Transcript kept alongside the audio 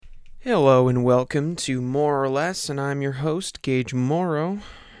Hello and welcome to More or Less, and I'm your host, Gage Morrow,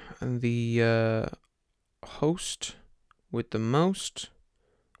 the host with the most,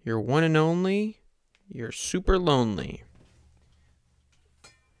 your one and only, you're super lonely.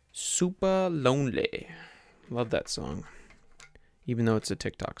 Super lonely. Love that song, even though it's a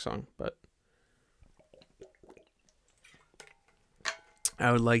TikTok song, but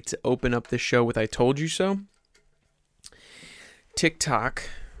I would like to open up the show with I Told You So. TikTok,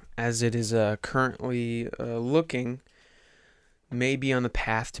 as it is currently looking, may be on the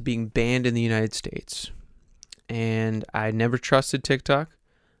path to being banned in the United States. And I never trusted TikTok.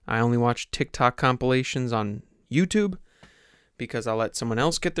 I only watch TikTok compilations on YouTube because I'll let someone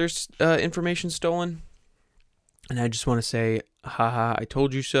else get their information stolen. And I just want to say, haha, I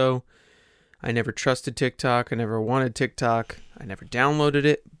told you so. I never trusted TikTok. I never wanted TikTok. I never downloaded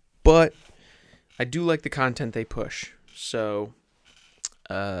it. But I do like the content they push. So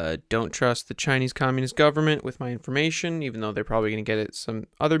don't trust the Chinese Communist government with my information, even though they're probably going to get it some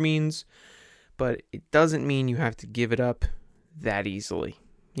other means. But it doesn't mean you have to give it up that easily,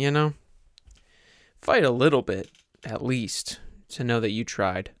 you know? Fight a little bit, at least, to know that you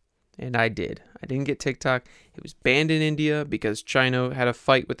tried. And I did. I didn't get TikTok. It was banned in India because China had a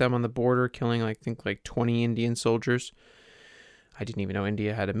fight with them on the border, killing, I think, like 20 Indian soldiers. I didn't even know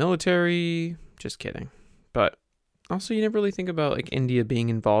India had a military. Just kidding. But also, you never really think about like India being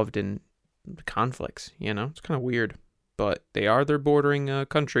involved in conflicts, you know? It's kind of weird. But they are their bordering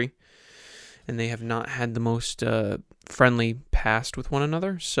country. And they have not had the most friendly past with one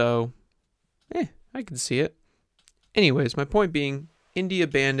another. So, I can see it. Anyways, my point being, India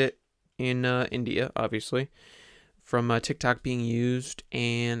banned it in India, obviously, from TikTok being used.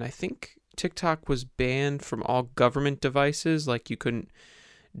 And I think TikTok was banned from all government devices. Like, you couldn't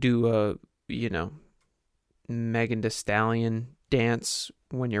do Megan Thee Stallion dance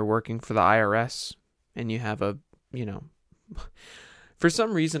when you're working for the IRS. And you have for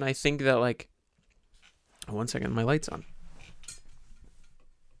some reason, I think that, like, one second, my light's on.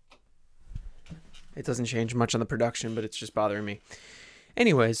 It doesn't change much on the production, but it's just bothering me.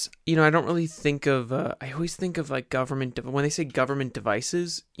 Anyways, I don't really think of, I always think of, like, when they say government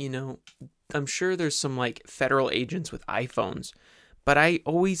devices, I'm sure there's some, like, federal agents with iPhones, but I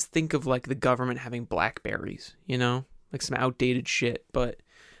always think of, like, the government having Blackberries, like some outdated shit, but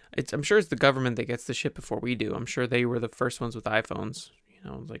I'm sure it's the government that gets the shit before we do. I'm sure they were the first ones with iPhones.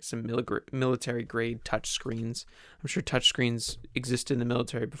 Like some military grade touch screens. I'm sure touch screens existed in the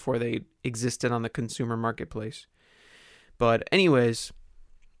military before they existed on the consumer marketplace. But anyways,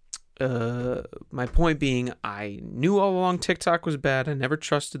 my point being, I knew all along TikTok was bad. I never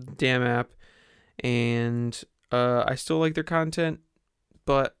trusted the damn app. And I still like their content.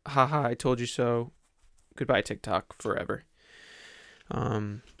 But haha, I told you so. Goodbye, TikTok, forever.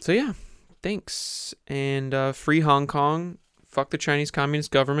 So yeah, thanks. And free Hong Kong. Fuck the Chinese Communist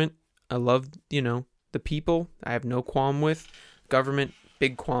government. I love, the people. I have no qualm with. Government,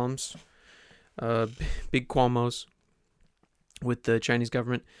 big qualms. Big qualmos with the Chinese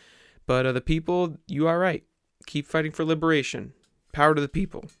government. But the people, you are right. Keep fighting for liberation. Power to the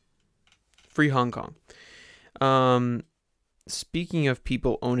people. Free Hong Kong. Speaking of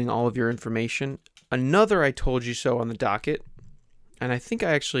people owning all of your information, another I Told You So on the docket, and I think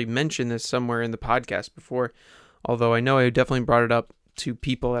I actually mentioned this somewhere in the podcast before, although I know I definitely brought it up to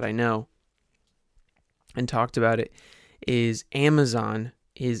people that I know and talked about it, is Amazon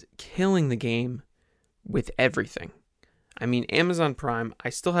is killing the game with everything. I mean, Amazon Prime, I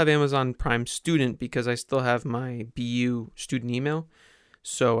still have Amazon Prime Student because I still have my BU student email,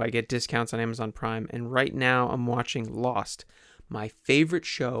 so I get discounts on Amazon Prime, and right now I'm watching Lost, my favorite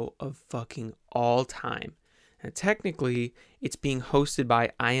show of fucking all time. And technically, it's being hosted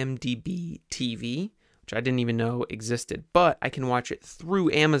by IMDb TV, which I didn't even know existed, but I can watch it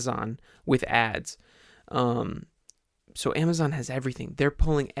through Amazon with ads. So Amazon has everything. They're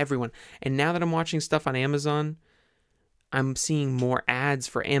pulling everyone. And now that I'm watching stuff on Amazon, I'm seeing more ads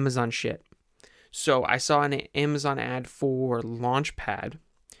for Amazon shit. So I saw an Amazon ad for Launchpad,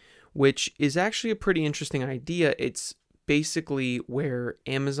 which is actually a pretty interesting idea. It's basically where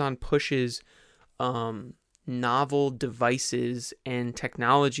Amazon pushes novel devices and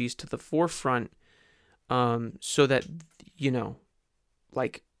technologies to the forefront, so that,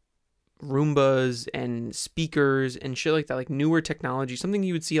 like Roombas and speakers and shit like that, like newer technology, something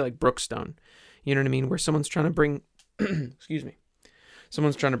you would see like Brookstone, you know what I mean? Where someone's trying to bring,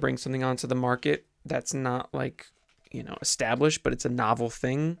 someone's trying to bring something onto the market that's not like, established, but it's a novel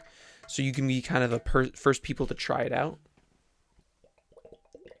thing. So you can be kind of the first people to try it out.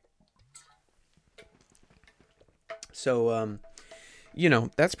 So,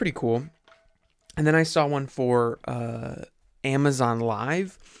 that's pretty cool. And then I saw one for Amazon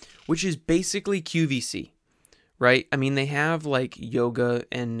Live, which is basically QVC, right? I mean, they have like yoga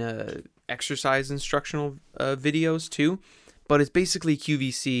and exercise instructional videos too, but it's basically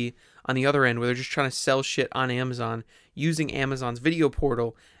QVC on the other end, where they're just trying to sell shit on Amazon using Amazon's video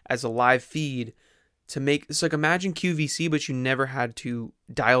portal as a live feed to make. It's like, imagine QVC, but you never had to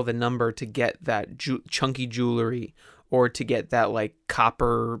dial the number to get that chunky jewelry, or to get that like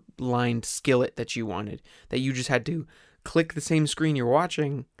copper lined skillet that you wanted, that you just had to click the same screen you're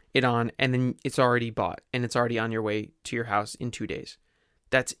watching it on, and then it's already bought and it's already on your way to your house in 2 days.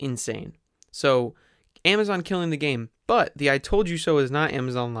 That's insane. So Amazon killing the game. But the I told you so is not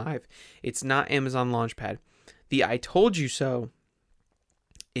Amazon Live. It's not Amazon Launchpad. The I told you so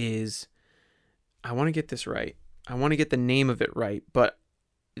is, I want to get this right. I want to get the name of it right. But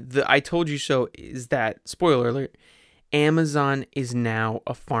the I told you so is that, spoiler alert, Amazon is now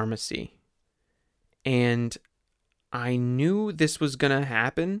a pharmacy. And I knew this was going to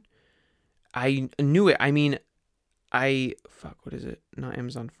happen. I knew it. I mean, what is it? Not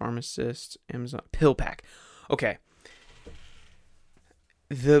Amazon Pharmacist, Amazon PillPack. Okay.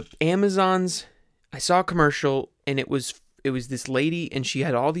 The Amazon's, I saw a commercial, and it was this lady, and she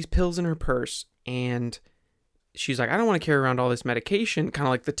had all these pills in her purse, and she's like, I don't want to carry around all this medication, kind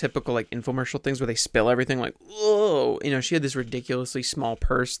of like the typical like infomercial things where they spill everything, like, whoa, she had this ridiculously small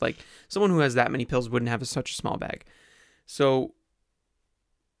purse. Like, someone who has that many pills wouldn't have such a small bag. So,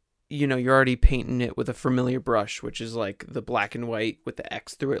 you're already painting it with a familiar brush, which is like the black and white with the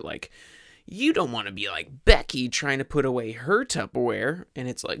X through it. Like, you don't want to be like Becky trying to put away her Tupperware. And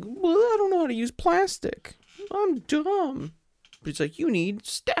it's like, well, I don't know how to use plastic. I'm dumb. But it's like, you need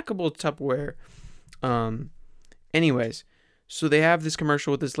stackable Tupperware. Anyways, so they have this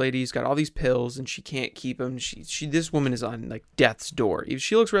commercial with this lady who's got all these pills and she can't keep them. This woman is on like death's door.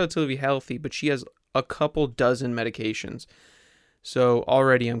 She looks relatively healthy, but she has a couple dozen medications. So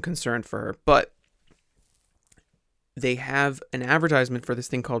already I'm concerned for her. But they have an advertisement for this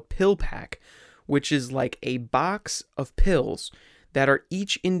thing called PillPack, which is like a box of pills that are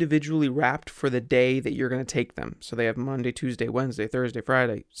each individually wrapped for the day that you're going to take them. So they have Monday, Tuesday, Wednesday, Thursday,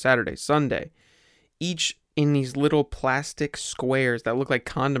 Friday, Saturday, Sunday, each in these little plastic squares that look like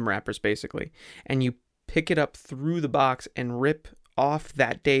condom wrappers, basically. And you pick it up through the box and rip off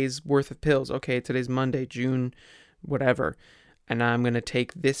that day's worth of pills. Okay, today's Monday, June, whatever. And I'm going to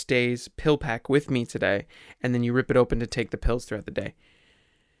take this day's pill pack with me today. And then you rip it open to take the pills throughout the day.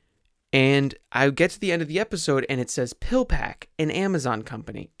 And I get to the end of the episode and it says PillPack, an Amazon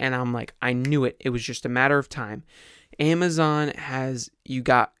company. And I'm like, I knew it. It was just a matter of time. Amazon you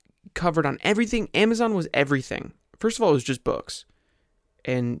got covered on everything. Amazon was everything. First of all, it was just books.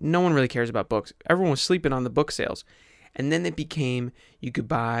 And no one really cares about books. Everyone was sleeping on the book sales. And then it became, you could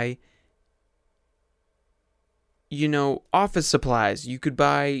buy, office supplies. You could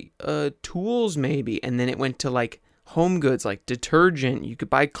buy tools maybe. And then it went to like home goods, like detergent. You could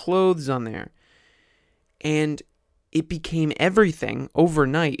buy clothes on there. And it became everything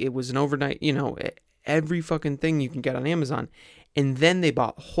overnight. It was an overnight, every fucking thing you can get on Amazon. And then they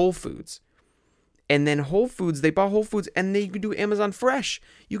bought Whole Foods. And then they bought Whole Foods, and then you can do Amazon Fresh.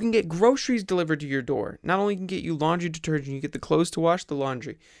 You can get groceries delivered to your door. Not only can get you laundry detergent, you get the clothes to wash the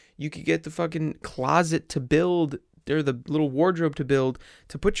laundry. You could get the fucking closet to build, or the little wardrobe to build,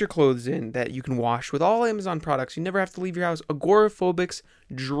 to put your clothes in that you can wash with all Amazon products. You never have to leave your house. Agoraphobic's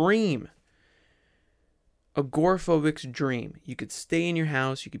dream. Agoraphobic's dream. You could stay in your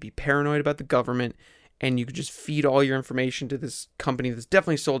house. You could be paranoid about the government. And you could just feed all your information to this company that's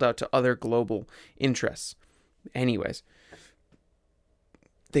definitely sold out to other global interests. Anyways,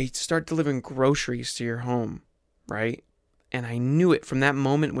 they start delivering groceries to your home, right? And I knew it from that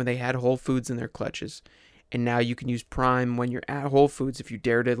moment when they had Whole Foods in their clutches. And now you can use Prime when you're at Whole Foods if you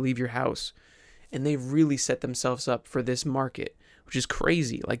dare to leave your house. And they've really set themselves up for this market, which is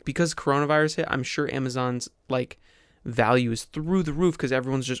crazy. Like, because coronavirus hit, I'm sure Amazon's like value is through the roof because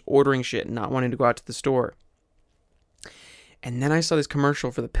everyone's just ordering shit and not wanting to go out to the store. And then I saw this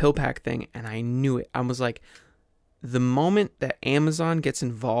commercial for the PillPack thing and I knew it. I was like, the moment that Amazon gets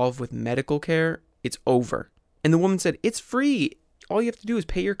involved with medical care, it's over. And the woman said, it's free. All you have to do is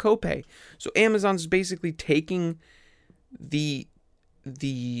pay your copay. So Amazon's basically taking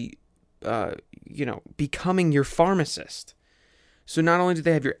becoming your pharmacist. So not only do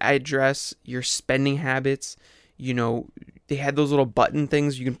they have your address, your spending habits, they had those little button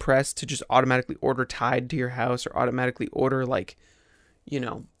things you can press to just automatically order Tide to your house or automatically order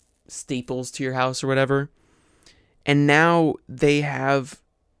Staples to your house or whatever. And now they have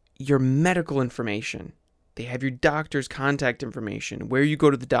your medical information. They have your doctor's contact information, where you go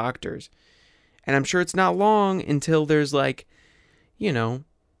to the doctors. And I'm sure it's not long until there's like, you know,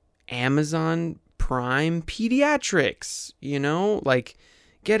 Amazon Prime Pediatrics, you know, like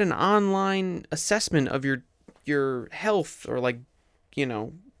get an online assessment of your health, or like, you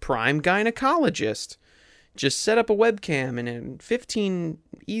know, Prime Gynecologist. Just set up a webcam, and in 15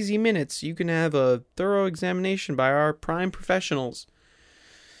 easy minutes, you can have a thorough examination by our Prime professionals.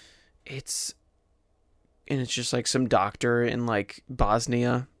 It's just like some doctor in like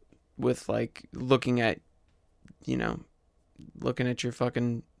Bosnia with like looking at your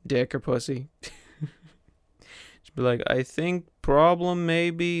fucking dick or pussy. Just be like, I think problem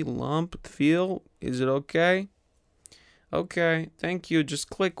maybe lump feel. Is it okay? Okay, thank you. Just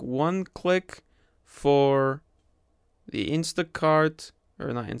click one click for the Instacart,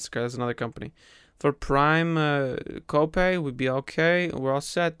 or not Instacart, that's another company. For Prime copay would be okay. We're all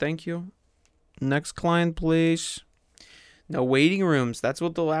set. Thank you. Next client, please. No waiting rooms. That's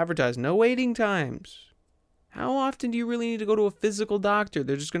what they'll advertise. No waiting times. How often do you really need to go to a physical doctor?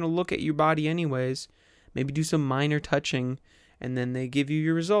 They're just going to look at your body anyways. Maybe do some minor touching, and then they give you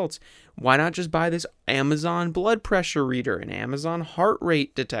your results. Why not just buy this Amazon blood pressure reader, an Amazon heart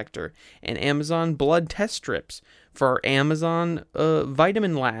rate detector, an Amazon blood test strips for our Amazon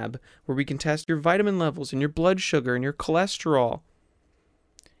vitamin lab, where we can test your vitamin levels and your blood sugar and your cholesterol.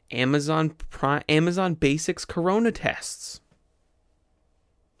 Amazon Basics Corona tests.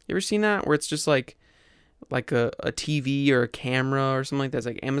 You ever seen that? Where it's just like a TV or a camera or something like that. It's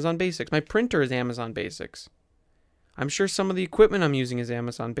like Amazon Basics. My printer is Amazon Basics. I'm sure some of the equipment I'm using is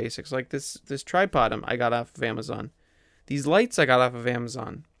Amazon Basics. Like this tripod I got off of Amazon. These lights I got off of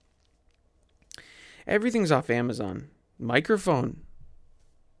Amazon. Everything's off Amazon. Microphone.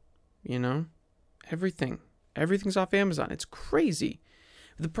 You know? Everything. Everything's off Amazon. It's crazy.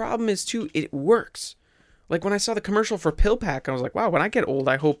 The problem is, too, it works. Like, when I saw the commercial for PillPack, I was like, wow, when I get old,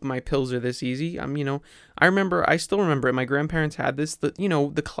 I hope my pills are this easy. I still remember it. My grandparents had this,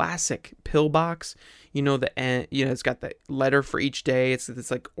 the classic pill box. It's got the letter for each day. It's this,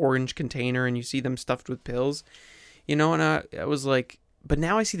 like, orange container, and you see them stuffed with pills. And I was like, but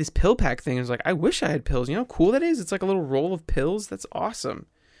now I see this PillPack thing, and I was like, I wish I had pills. You know how cool that is? It's like a little roll of pills. That's awesome.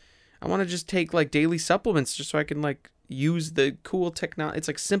 I want to just take, like, daily supplements just so I can, like, use the cool technology. It's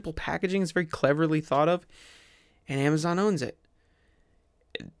like simple packaging. It's very cleverly thought of, and Amazon owns it.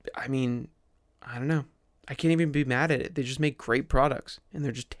 I mean, I don't know. I can't even be mad at it. They just make great products, and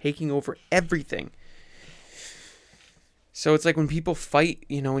they're just taking over everything. So it's like when people fight,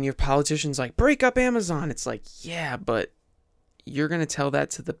 when you have politicians like, break up Amazon. It's like, yeah, but you're going to tell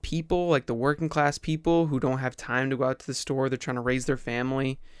that to the people, like the working class people who don't have time to go out to the store. They're trying to raise their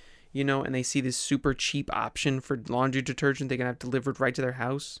family. And they see this super cheap option for laundry detergent they can have delivered right to their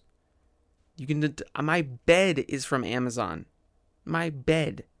house. My bed is from Amazon. My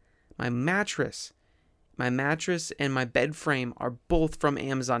bed, my mattress and my bed frame are both from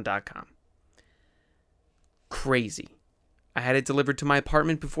Amazon.com. Crazy. I had it delivered to my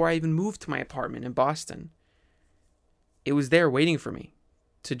apartment before I even moved to my apartment in Boston. It was there waiting for me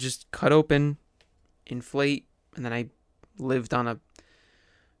to just cut open, inflate, and then I lived on a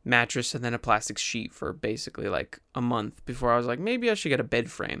mattress and then a plastic sheet for basically like a month before I was like, maybe I should get a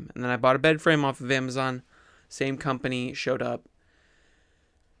bed frame. And then I bought a bed frame off of Amazon. Same company showed up.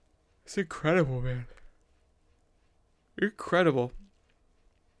 It's incredible, man. Incredible.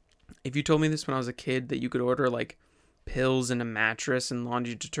 If you told me this when I was a kid, that you could order like pills and a mattress and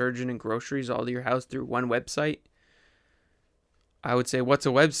laundry detergent and groceries all to your house through one website, I would say, what's a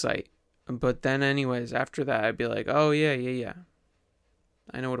website? But then anyways, after that, I'd be like, oh yeah.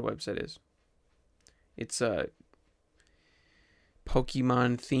 I know what a website is. It's a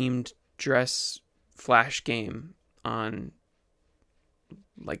Pokemon-themed dress flash game on,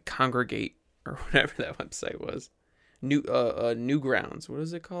 like, Congregate or whatever that website was. Newgrounds. What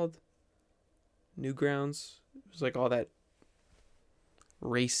is it called? Newgrounds. It was like all that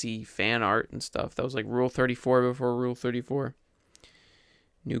racy fan art and stuff. That was like Rule 34 before Rule 34.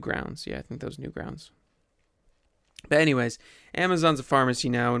 Newgrounds. Yeah, I think that was Newgrounds. But anyways, Amazon's a pharmacy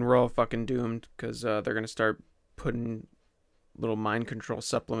now, and we're all fucking doomed because they're going to start putting little mind control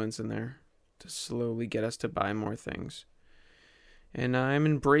supplements in there to slowly get us to buy more things. And I'm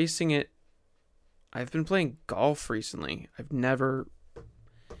embracing it. I've been playing golf recently. I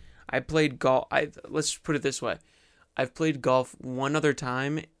played golf. Let's put it this way. I've played golf one other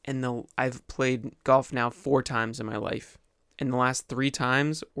time, and I've played golf now 4 times in my life. And the last 3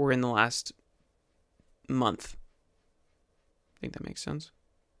 times were in the last month. I think that makes sense.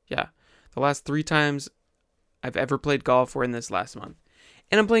 Yeah. The last 3 times I've ever played golf were in this last month.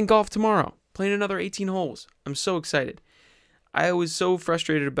 And I'm playing golf tomorrow. Playing another 18 holes. I'm so excited. I was so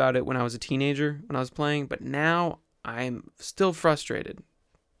frustrated about it when I was a teenager, when I was playing, but now I'm still frustrated,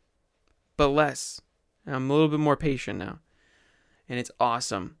 but less. I'm a little bit more patient now. And it's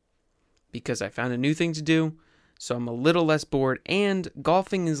awesome because I found a new thing to do, so I'm a little less bored, and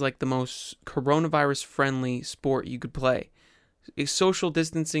golfing is like the most coronavirus-friendly sport you could play. It's social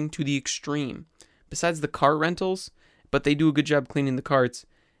distancing to the extreme. Besides the cart rentals, but they do a good job cleaning the carts,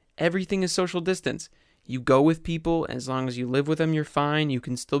 everything is social distance. You go with people, as long as you live with them, you're fine. You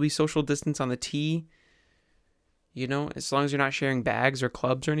can still be social distance on the tee. You know, as long as you're not sharing bags or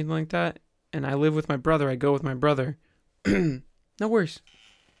clubs or anything like that. And I live with my brother. I go with my brother. No worries.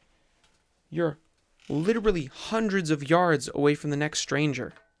 You're literally hundreds of yards away from the next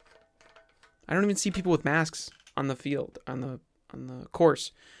stranger. I don't even see people with masks on the field, on the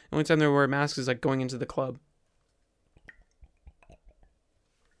course. The only time they wear masks is like going into the club.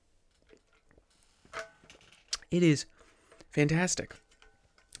 It is fantastic.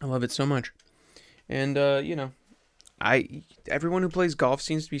 I love it so much. And, everyone who plays golf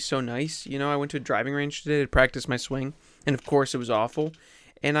seems to be so nice. You know, I went to a driving range today to practice my swing, and of course it was awful.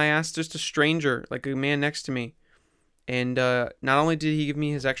 And I asked just a stranger, like a man next to me, and not only did he give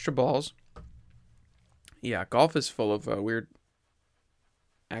me his extra balls, yeah, golf is full of weird,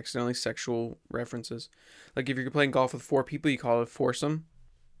 accidentally sexual references. Like if you're playing golf with 4 people, you call it a foursome.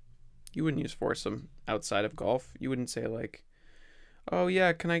 You wouldn't use foursome outside of golf. You wouldn't say like, oh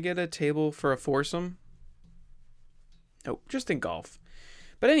yeah, can I get a table for a foursome? Nope, just in golf.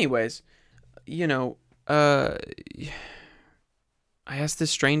 But anyways, you know, I asked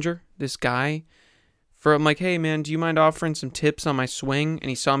this stranger, this guy, I'm like, hey man, do you mind offering some tips on my swing? And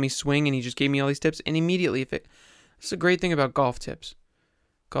he saw me swing and he just gave me all these tips. And immediately, it's a great thing about golf tips.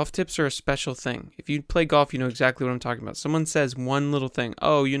 Golf tips are a special thing. If you play golf, you know exactly what I'm talking about. Someone says one little thing.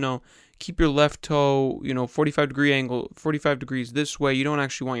 Oh, keep your left toe, 45 degree angle, 45 degrees this way. You don't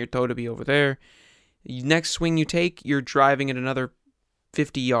actually want your toe to be over there. Next swing you take, you're driving at another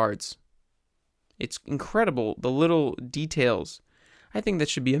 50 yards. It's incredible, the little details. I think that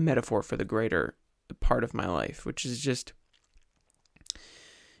should be a metaphor for the greater part of my life, which is just,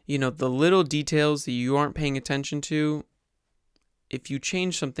 the little details that you aren't paying attention to. If you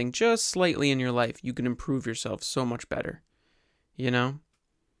change something just slightly in your life, you can improve yourself so much better.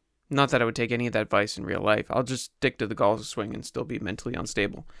 Not that I would take any of that advice in real life. I'll just stick to the golf swing and still be mentally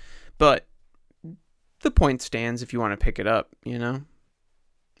unstable. But the point stands if you want to pick it up, A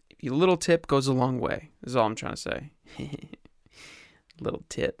little tip goes a long way, is all I'm trying to say. Little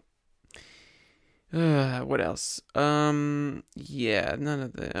tip. What else? Yeah, none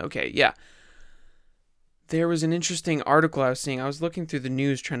of the... Okay, yeah. There was an interesting article I was seeing. I was looking through the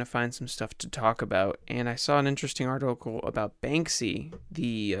news trying to find some stuff to talk about, and I saw an interesting article about Banksy,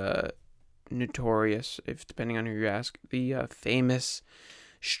 the notorious, if depending on who you ask, the famous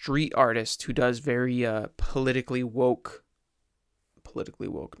street artist who does very politically woke,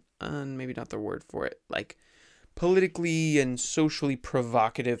 maybe not the word for it, like politically and socially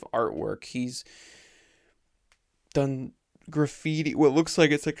provocative artwork. He's done graffiti, what looks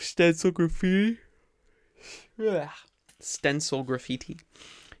like it's like stencil graffiti. Stencil graffiti.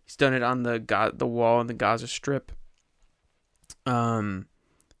 He's done it on the wall in the Gaza Strip.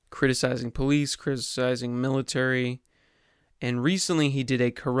 Criticizing police, criticizing military. And recently he did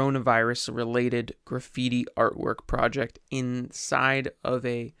a coronavirus-related graffiti artwork project inside of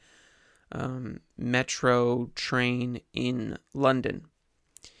a metro train in London.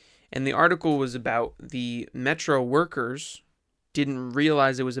 And the article was about the metro workers didn't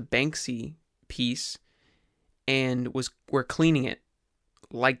realize it was a Banksy piece and were cleaning it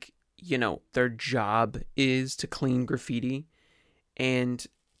like, their job is to clean graffiti. And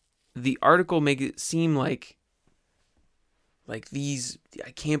the article made it seem like these,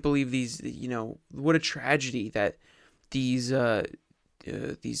 I can't believe these, what a tragedy that these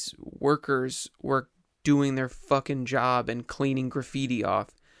workers were doing their fucking job and cleaning graffiti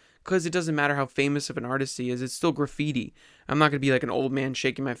off. Because it doesn't matter how famous of an artist he is, it's still graffiti. I'm not going to be like an old man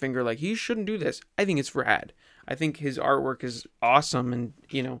shaking my finger like, he shouldn't do this. I think it's rad. I think his artwork is awesome, and,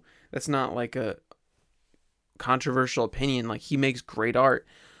 that's not like a controversial opinion. Like, he makes great art,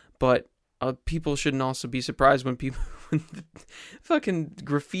 but people shouldn't also be surprised when fucking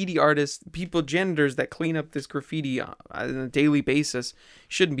graffiti artists, janitors that clean up this graffiti on a daily basis,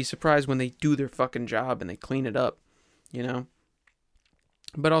 shouldn't be surprised when they do their fucking job and they clean it up,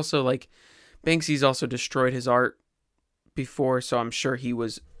 But also, like, Banksy's also destroyed his art before, so I'm sure he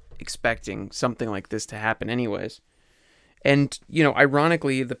was expecting something like this to happen anyways. And,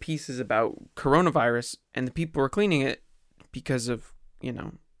 ironically, the piece is about coronavirus, and the people are cleaning it because of,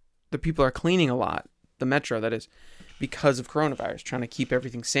 the people are cleaning a lot, the metro, that is, because of coronavirus, trying to keep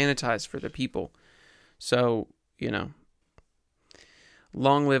everything sanitized for the people. So,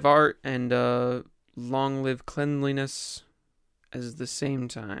 long live art and long live cleanliness at the same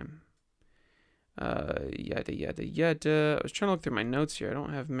time. Yada, yada, yada. I was trying to look through my notes here. I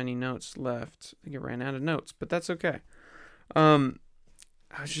don't have many notes left. I think I ran out of notes, but that's okay. I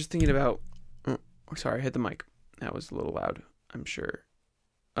was just thinking about... sorry, I hit the mic. That was a little loud, I'm sure.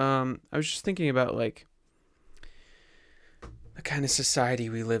 I was just thinking about, like, the kind of society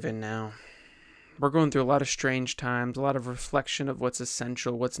we live in now. We're going through a lot of strange times, a lot of reflection of what's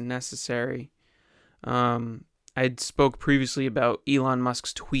essential, what's necessary. I spoke previously about Elon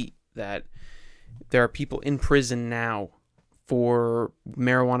Musk's tweet that there are people in prison now for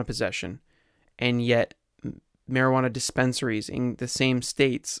marijuana possession, and yet marijuana dispensaries in the same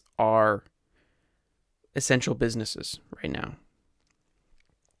states are essential businesses right now.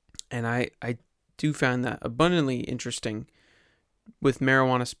 And I do find that abundantly interesting with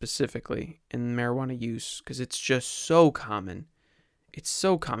marijuana specifically and marijuana use, because it's just so common. It's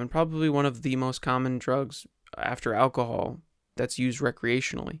so common, probably one of the most common drugs after alcohol that's used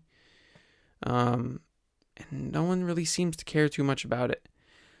recreationally. And no one really seems to care too much about it.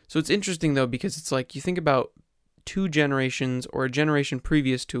 So it's interesting, though, because it's like you think about 2 generations or a generation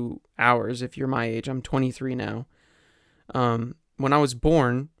previous to ours. If you're my age, I'm 23 now. When I was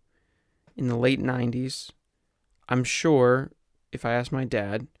born in the late 90s, I'm sure if I asked my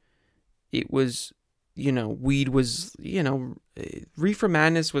dad, it was, weed was, reefer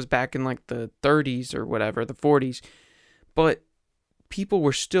madness was back in like the 30s or whatever, the 40s. But people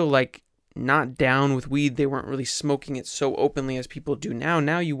were still like not down with weed. They weren't really smoking it so openly as people do now.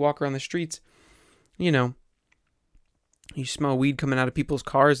 Now you walk around the streets, you smell weed coming out of people's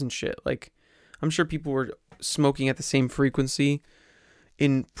cars and shit. Like, I'm sure people were smoking at the same frequency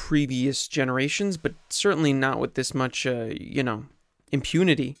in previous generations, but certainly not with this much,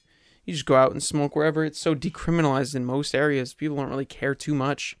 impunity. You just go out and smoke wherever. It's so decriminalized in most areas. People don't really care too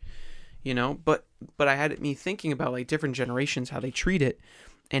much, But I had me thinking about like different generations, how they treat it,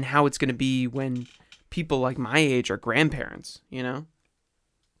 and how it's going to be when people like my age are grandparents,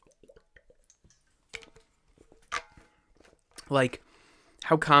 Like,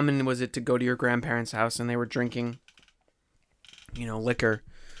 how common was it to go to your grandparents' house and they were drinking, liquor?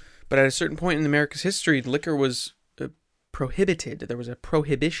 But at a certain point in America's history, liquor was prohibited. There was a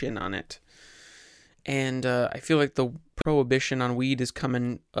prohibition on it. And I feel like the prohibition on weed is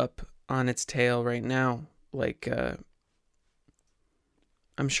coming up on its tail right now. Like,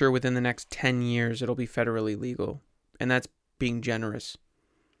 I'm sure within the next 10 years, it'll be federally legal. And that's being generous.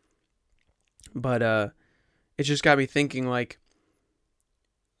 But it just got me thinking, like,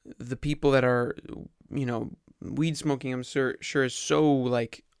 the people that are, weed smoking, I'm sure is so,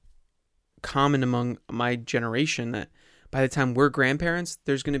 like, common among my generation that by the time we're grandparents,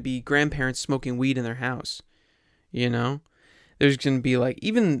 there's going to be grandparents smoking weed in their house. There's going to be, like,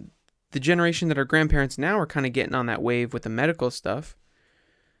 even the generation that are grandparents now are kind of getting on that wave with the medical stuff.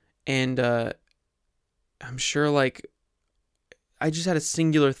 And I'm sure, like, I just had a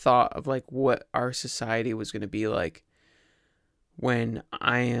singular thought of, like, what our society was going to be like when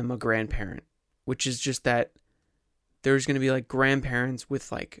I am a grandparent, which is just that there's going to be, like, grandparents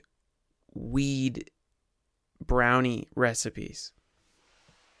with, like, weed brownie recipes.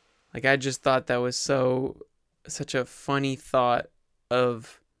 Like, I just thought that was such a funny thought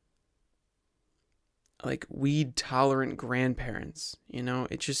of, like, weed tolerant grandparents.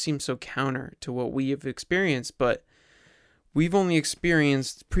 It just seems so counter to what we have experienced, but we've only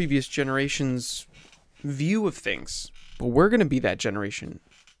experienced previous generations' view of things. But we're going to be that generation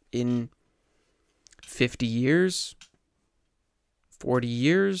in 50 years, 40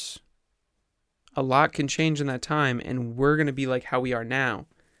 years. A lot can change in that time, and we're going to be like how we are now.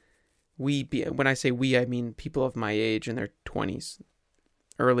 When I say we, I mean people of my age in their 20s,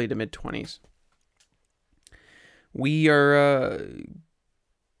 early to mid 20s. We are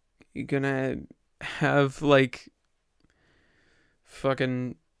going to have, like,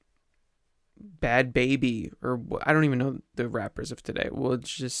 fucking Bad Baby, or I don't even know the rappers of today. We'll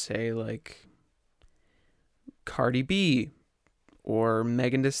just say, like, Cardi B or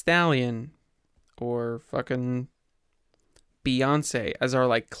Megan Thee Stallion or fucking Beyonce as our,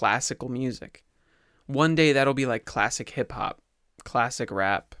 like, classical music. One day that'll be like classic hip hop, classic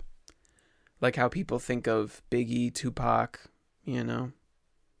rap, like how people think of Biggie, Tupac,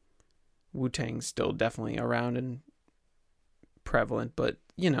 Wu-Tang's still definitely around and prevalent, but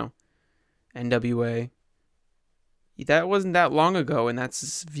NWA, that wasn't that long ago, and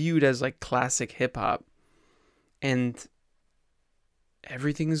that's viewed as, like, classic hip hop. And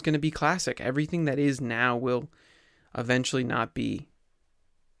everything is going to be classic. Everything that is now will eventually not be.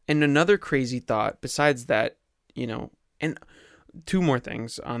 And another crazy thought besides that, and two more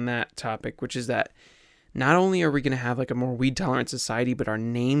things on that topic, which is that not only are we going to have like a more weed tolerant society, but our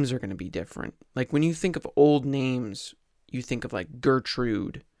names are going to be different. Like when you think of old names, you think of like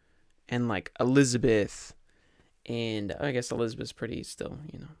Gertrude and like Elizabeth, and I guess Elizabeth's pretty still,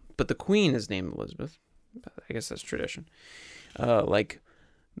 but the queen is named Elizabeth. I guess that's tradition.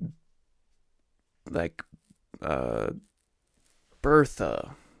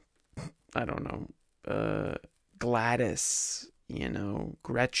 Bertha, I don't know, Gladys,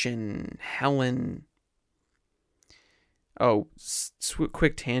 Gretchen, Helen. Oh,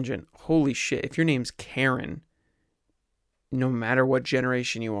 quick tangent. Holy shit. If your name's Karen, no matter what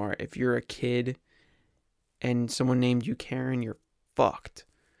generation you are, if you're a kid and someone named you Karen, you're fucked.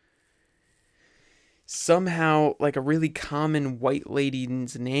 Somehow, like a really common white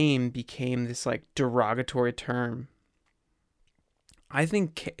lady's name became this like derogatory term.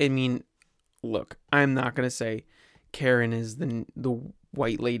 Look, I'm not going to say Karen is the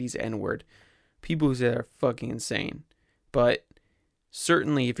white lady's N-word. People who say that are fucking insane. But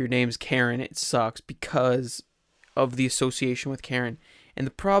certainly if your name's Karen, it sucks because of the association with Karen. And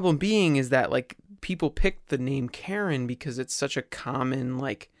the problem being is that like people picked the name Karen because it's such a common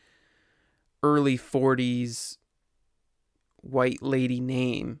like early 40s white lady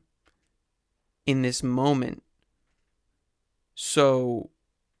name in this moment. So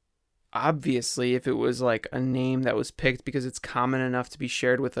obviously if it was like a name that was picked because it's common enough to be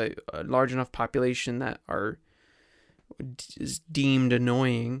shared with a large enough population that is deemed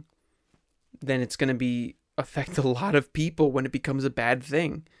annoying, then it's going to affect a lot of people when it becomes a bad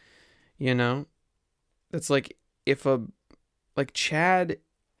thing. That's like if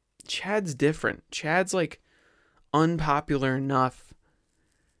Chad's different. Chad's like unpopular enough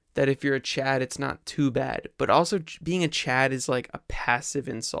that if you're a Chad, it's not too bad. But also being a Chad is like a passive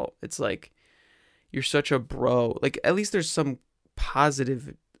insult. It's like you're such a bro. Like at least there's some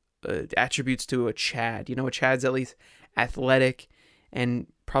positive attributes to a Chad. A Chad's at least athletic and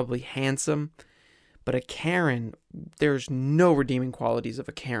probably handsome. But a Karen, there's no redeeming qualities of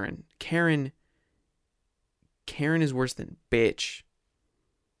a Karen. Karen is worse than bitch.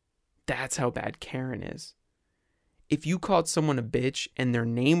 That's how bad Karen is. If you called someone a bitch and their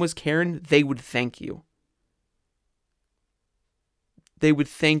name was Karen, they would thank you. They would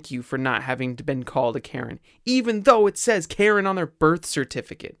thank you for not having been called a Karen, even though it says Karen on their birth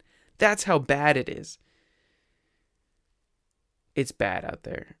certificate. That's how bad it is. It's bad out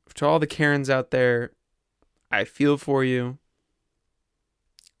there. To all the Karens out there, I feel for you.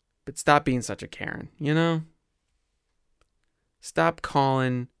 But stop being such a Karen, Stop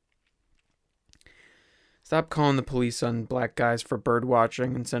calling the police on black guys for bird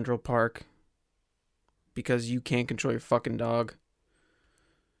watching in Central Park because you can't control your fucking dog.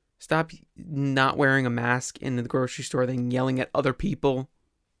 Stop not wearing a mask in the grocery store, then yelling at other people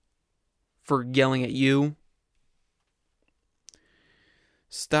for yelling at you.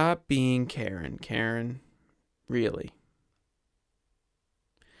 Stop being Karen. Really.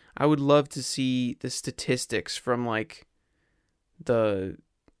 I would love to see the statistics from like I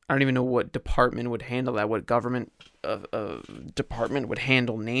don't even know what department would handle that. What government department would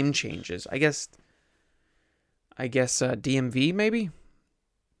handle name changes? I guess DMV maybe.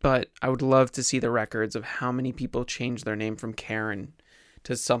 But I would love to see the records of how many people changed their name from Karen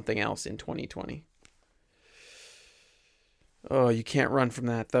to something else in 2020. Oh, you can't run from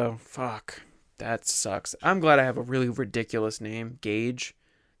that though. Fuck, that sucks. I'm glad I have a really ridiculous name, Gage.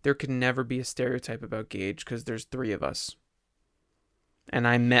 There could never be a stereotype about Gage because there's 3 of us. And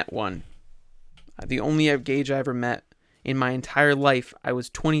I met one. The only Gage I ever met in my entire life, I was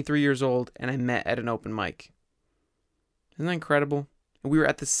 23 years old and I met at an open mic. Isn't that incredible? And we were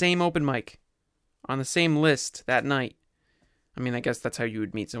at the same open mic on the same list that night. I mean, I guess that's how you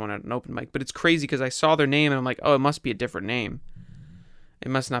would meet someone at an open mic. But it's crazy because I saw their name and I'm like, oh, it must be a different name. It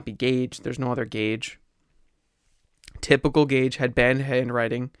must not be Gage. There's no other Gage. Typical Gage, had bad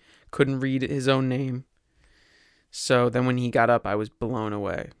handwriting, couldn't read his own name. So then when he got up, I was blown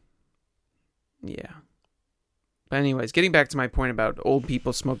away. Yeah. But anyways, getting back to my point about old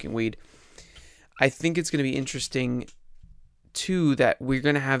people smoking weed, I think it's going to be interesting, too, that we're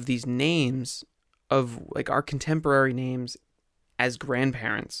going to have these names of, like, our contemporary names as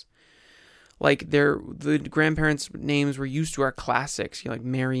grandparents. Like, the grandparents' names were used to our classics, like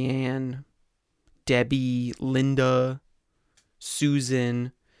Marianne, Debbie, Linda,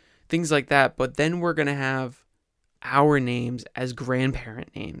 Susan, things like that. But then we're going to have our names as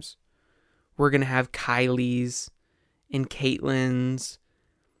grandparent names. We're going to have Kylie's and Caitlins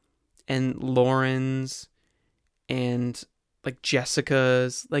and Laurens and like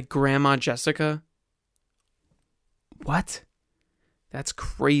Jessica's, like Grandma Jessica. What? That's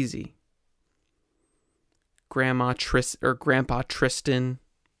crazy. Grandpa Tristan,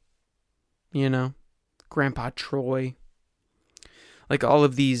 Grandpa Troy. Like all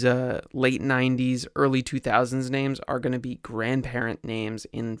of these late 90s, early 2000s names are going to be grandparent names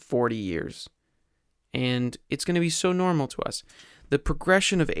in 40 years. And it's going to be so normal to us. The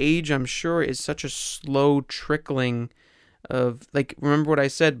progression of age, I'm sure, is such a slow trickling of, like, remember what I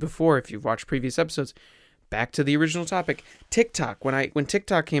said before, if you've watched previous episodes, back to the original topic, TikTok. When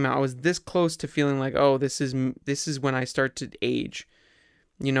TikTok came out, I was this close to feeling like, oh, this is when I start to age.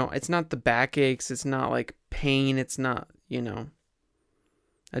 It's not the backaches, it's not like pain, it's not,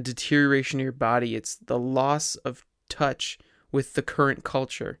 a deterioration of your body. It's the loss of touch with the current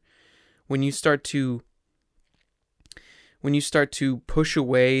culture. When you start to push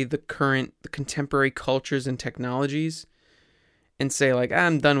away the contemporary cultures and technologies and say like,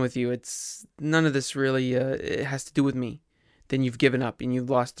 I'm done with you, it's none of this really it has to do with me, then you've given up and you've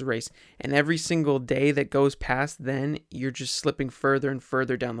lost the race. And every single day that goes past, then you're just slipping further and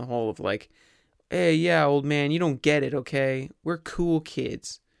further down the hole of like, hey, yeah, old man, you don't get it, okay? We're cool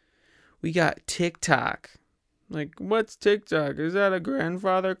kids. We got TikTok. Like, what's TikTok? Is that a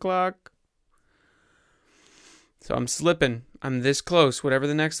grandfather clock? So I'm slipping. I'm this close. Whatever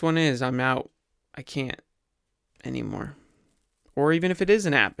the next one is, I'm out. I can't anymore. Or even if it is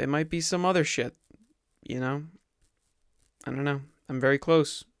an app, it might be some other shit. I don't know. I'm very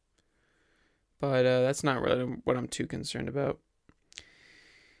close. But that's not really what I'm too concerned about.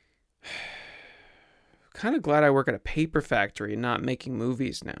 Kind of glad I work at a paper factory and not making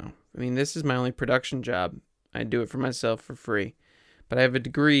movies now. I mean, this is my only production job. I do it for myself for free. But I have a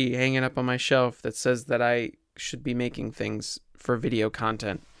degree hanging up on my shelf that says that I should be making things for video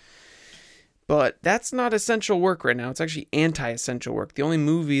content. But that's not essential work right now. It's actually anti-essential work. The only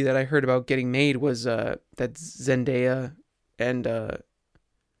movie that I heard about getting made was that Zendaya and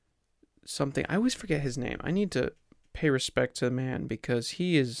something. I always forget his name. I need to pay respect to the man because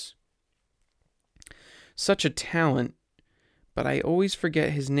he is such a talent, but I always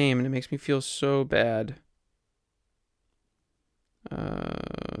forget his name and it makes me feel so bad.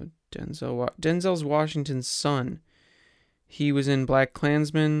 Denzel's Washington's son. He was in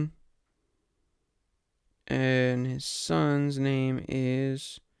BlacKkKlansman, and his son's name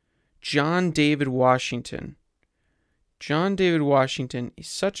is John David Washington. John David Washington is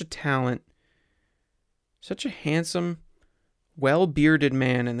such a talent, such a handsome, well-bearded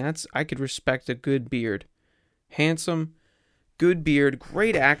man, and I could respect a good beard. Handsome, good beard,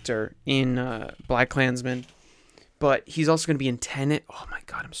 great actor in BlacKkKlansman. But he's also going to be in Tenet. Oh my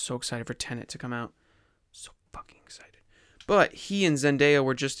God, I'm so excited for Tenet to come out. So fucking excited. But he and Zendaya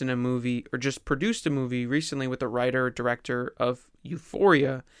were just in a movie, or just produced a movie recently with the writer-director of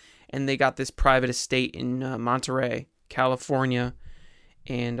Euphoria. And they got this private estate in Monterey, California.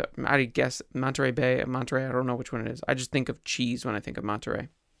 And I guess Monterey Bay, Monterey, I don't know which one it is. I just think of cheese when I think of Monterey.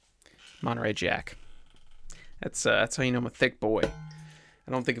 Monterey Jack. That's how you know I'm a thick boy.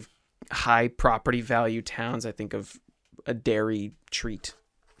 I don't think of high property value towns. I think of a dairy treat.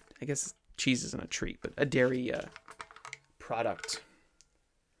 I guess cheese isn't a treat, but a dairy product.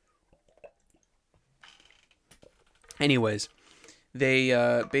 Anyways,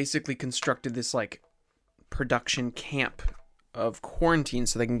 they basically constructed this like production camp of quarantine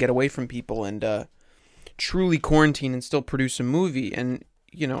so they can get away from people and truly quarantine and still produce a movie. And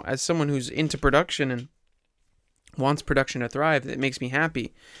as someone who's into production and wants production to thrive, it makes me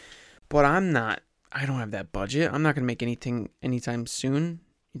happy. But I don't have that budget. I'm not going to make anything anytime soon.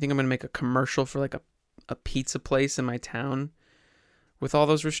 You think I'm going to make a commercial for like a pizza place in my town with all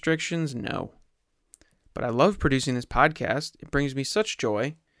those restrictions? No. But I love producing this podcast. It brings me such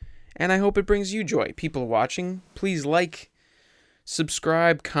joy. And I hope it brings you joy. People watching, please like,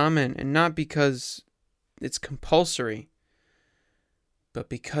 subscribe, comment. And not because it's compulsory, but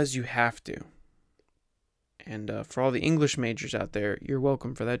because you have to. And for all the English majors out there, you're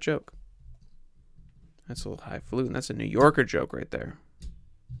welcome for that joke. That's a little highfalutin. That's a New Yorker joke right there.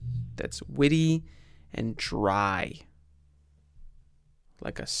 That's witty and dry.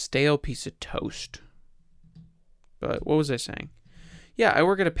 Like a stale piece of toast. But what was I saying? Yeah, I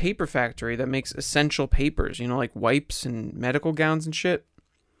work at a paper factory that makes essential papers, like wipes and medical gowns and shit.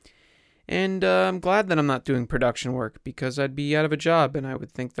 And I'm glad that I'm not doing production work because I'd be out of a job and I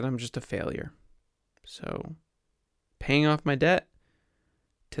would think that I'm just a failure. So, paying off my debt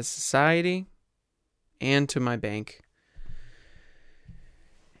to society and to my bank.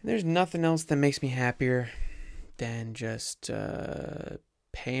 There's nothing else that makes me happier than just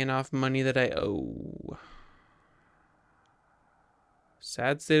paying off money that I owe.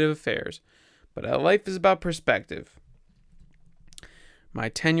 Sad state of affairs. But life is about perspective. My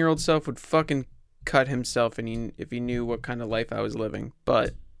 10-year-old self would fucking cut himself if he knew what kind of life I was living.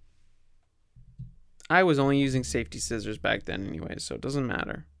 But I was only using safety scissors back then anyway, so it doesn't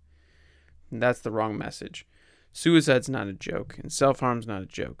matter. And that's the wrong message. Suicide's not a joke, and self-harm's not a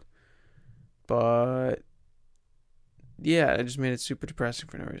joke. But yeah, I just made it super depressing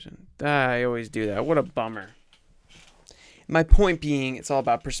for no reason. I always do that. What a bummer. My point being, it's all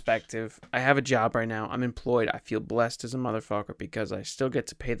about perspective. I have a job right now. I'm employed. I feel blessed as a motherfucker because I still get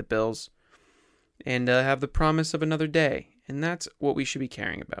to pay the bills and have the promise of another day. And that's what we should be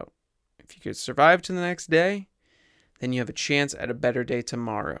caring about. If you could survive to the next day, then you have a chance at a better day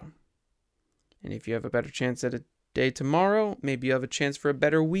tomorrow. And if you have a better chance at a day tomorrow, maybe you have a chance for a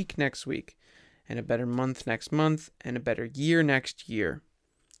better week next week, and a better month next month, and a better year next year.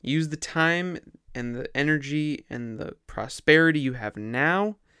 Use the time and the energy and the prosperity you have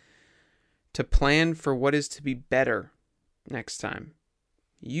now to plan for what is to be better next time.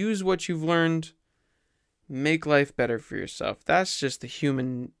 Use what you've learned. Make life better for yourself. That's just the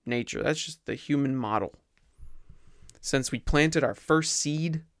human nature. That's just the human model. Since we planted our first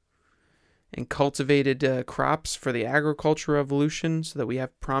seed and cultivated crops for the agriculture revolution so that we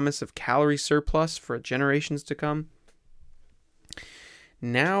have promise of calorie surplus for generations to come,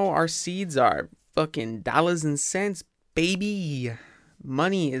 now our seeds are fucking dollars and cents, baby.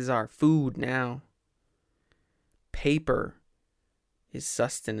 Money is our food now. Paper is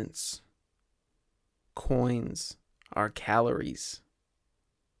sustenance. Coins are calories.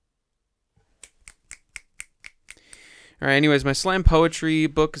 All right, anyways, my slam poetry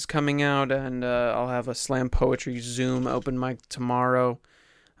book is coming out, and I'll have a slam poetry Zoom open mic tomorrow.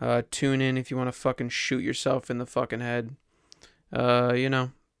 Tune in if you want to fucking shoot yourself in the fucking head.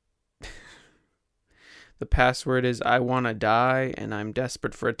 The password is I wanna die and I'm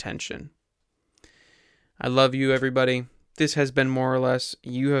desperate for attention. I love you, everybody. This has been More or Less.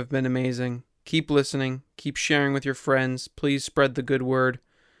 You have been amazing. Keep listening. Keep sharing with your friends. Please spread the good word.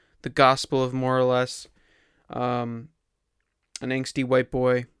 The gospel of More or Less. An angsty white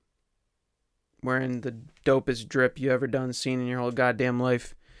boy wearing the dopest drip you ever seen in your whole goddamn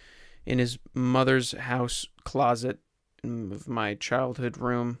life in his mother's house closet of my childhood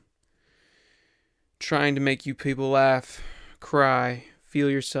room, trying to make you people laugh, cry, feel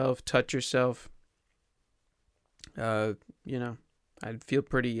yourself, touch yourself. I'd feel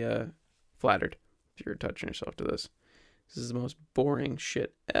pretty flattered if you were touching yourself to this. This is the most boring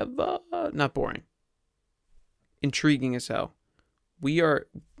shit ever. Not boring. Intriguing as hell. We are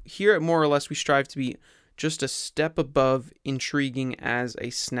here at More or Less. We strive to be just a step above intriguing as a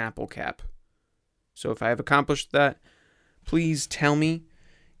Snapple cap. So if I have accomplished that, please tell me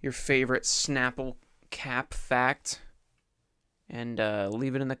your favorite Snapple cap fact and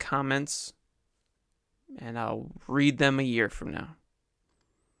leave it in the comments, and I'll read them a year from now.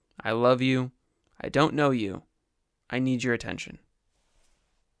 I love you. I don't know you. I need your attention.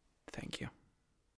 Thank you.